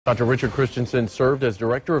Dr. Richard Christensen served as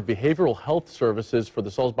Director of Behavioral Health Services for the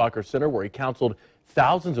Sulzbacher Center, where he counseled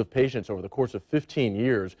thousands of patients over the course of 15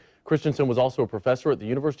 years. Christensen was also a professor at the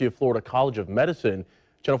University of Florida College of Medicine.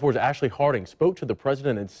 Channel 4's Ashley Harding spoke to the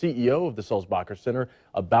president and CEO of the Sulzbacher Center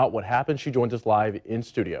about what happened. She joins us live in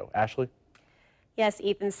studio. Ashley? Yes,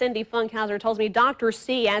 Ethan. Cindy Funkhauser tells me Dr.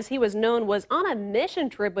 C, as he was known, was on a mission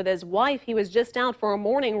trip with his wife. He was just out for a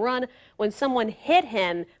morning run when someone hit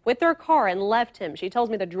him with their car and left him. She tells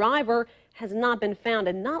me the driver has not been found.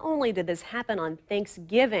 And not only did this happen on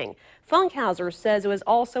Thanksgiving, Funkhauser says it was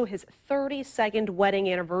also his 32nd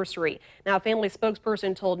wedding anniversary. Now, a family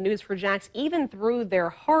spokesperson told News4Jax even through their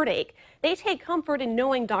heartache, they take comfort in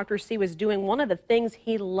knowing Dr. C was doing one of the things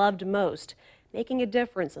he loved most, making a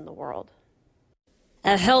difference in the world.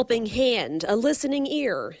 A helping hand, a listening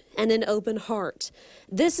ear, and an open heart.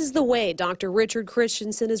 This is the way Dr. Richard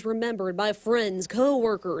Christensen is remembered by friends,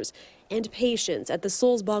 co-workers, and patients at the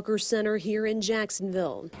Sulzbacher Center here in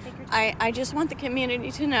Jacksonville. I just want the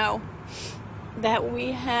community to know that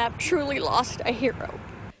we have truly lost a hero.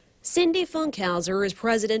 Cindy Funkhauser is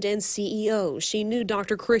president and CEO. She knew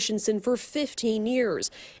Dr. Christensen for 15 years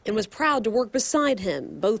and was proud to work beside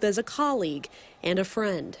him, both as a colleague and a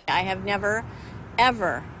friend. I have never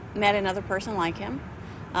ever met another person like him.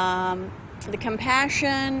 The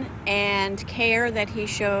compassion and care that he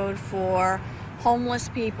showed for homeless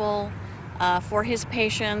people, for his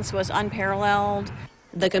patients, was unparalleled.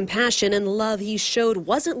 The compassion and love he showed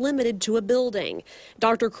wasn't limited to a building.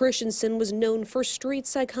 Dr. Christensen was known for street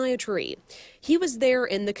psychiatry. He was there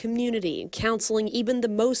in the community, counseling even the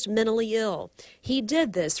most mentally ill. He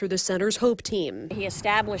did this through the center's HOPE team. He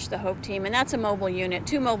established the HOPE team, and that's a mobile unit,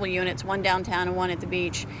 2 mobile units, one downtown and one at the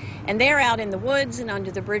beach. And they're out in the woods and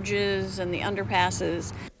under the bridges and the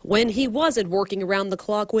underpasses. When he wasn't working around the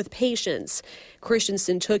clock with patients,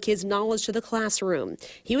 Christensen took his knowledge to the classroom.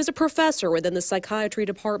 He was a professor within the psychiatry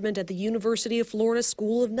department at the University of Florida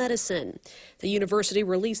School of Medicine. The university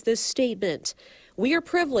released this statement. "We are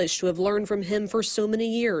privileged to have learned from him for so many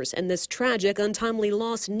years, and this tragic, untimely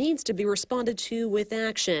loss needs to be responded to with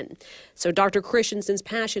action." So Dr. Christensen's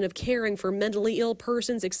passion of caring for mentally ill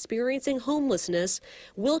persons experiencing homelessness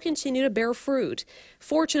will continue to bear fruit.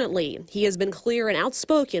 Fortunately, he has been clear and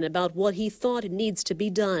outspoken about what he thought needs to be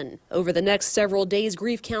done. Over the next several days,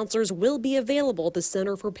 grief counselors will be available at the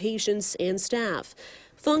center for patients and staff.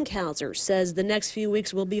 Funkhauser says the next few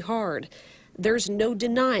weeks will be hard. There's no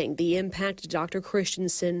denying the impact Dr.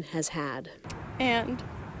 Christensen has had. And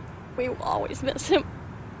we will always miss him.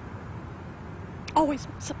 Always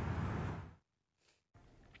miss him.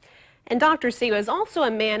 And Dr. C was also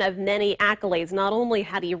a man of many accolades. Not only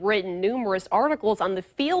had he written numerous articles on the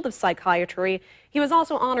field of psychiatry, he was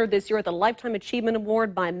also honored this year with the Lifetime Achievement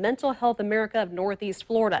Award by Mental Health America of Northeast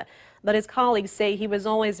Florida. But his colleagues say he was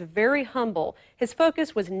always very humble. His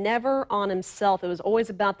focus was never on himself. It was always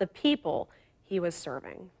about the people he was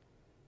serving.